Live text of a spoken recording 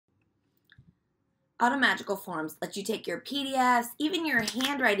Automagical Forms lets you take your PDFs, even your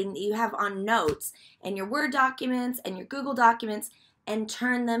handwriting that you have on notes, and your Word documents and your Google documents, and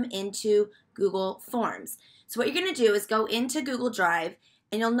turn them into Google Forms. So what you're going to do is go into Google Drive,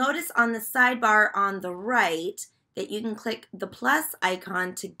 and you'll notice on the sidebar on the right that you can click the plus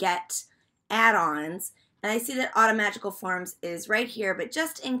icon to get add-ons. And I see that Automagical Forms is right here, but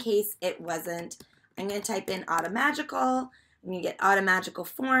just in case it wasn't, I'm going to type in Automagical. I'm going to get Automagical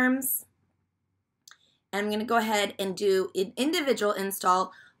Forms. And I'm going to go ahead and do an individual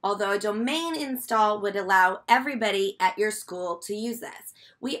install, although a domain install would allow everybody at your school to use this.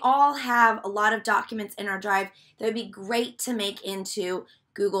 We all have a lot of documents in our drive that would be great to make into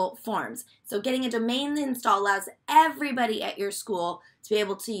Google Forms. So getting a domain install allows everybody at your school to be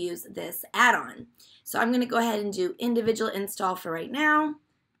able to use this add-on. So I'm going to go ahead and do individual install for right now.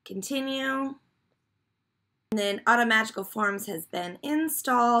 Continue. And then Automagical Forms has been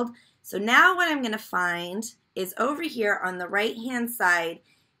installed. So now what I'm going to find is over here on the right-hand side,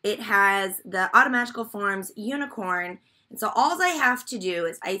 it has the Automagical Forms unicorn. And so all I have to do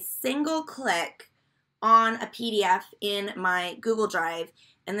is I single click on a PDF in my Google Drive,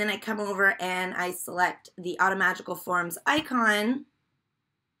 and then I come over and I select the Automagical Forms icon.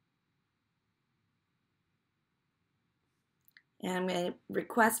 And I'm going to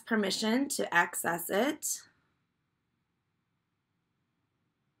request permission to access it.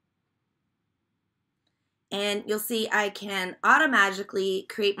 And you'll see I can automatically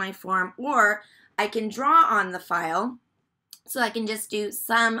create my form, or I can draw on the file, so I can just do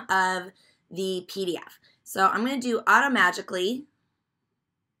some of the PDF. So I'm going to do Automagically.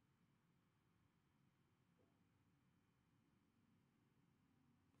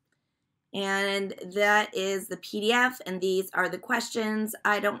 And that is the PDF, and these are the questions.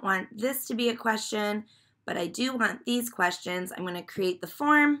 I don't want this to be a question, but I do want these questions. I'm going to create the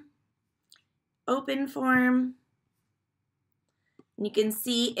form. Open form. And you can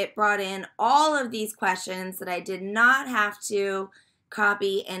see it brought in all of these questions that I did not have to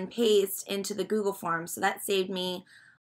copy and paste into the Google form. So that saved me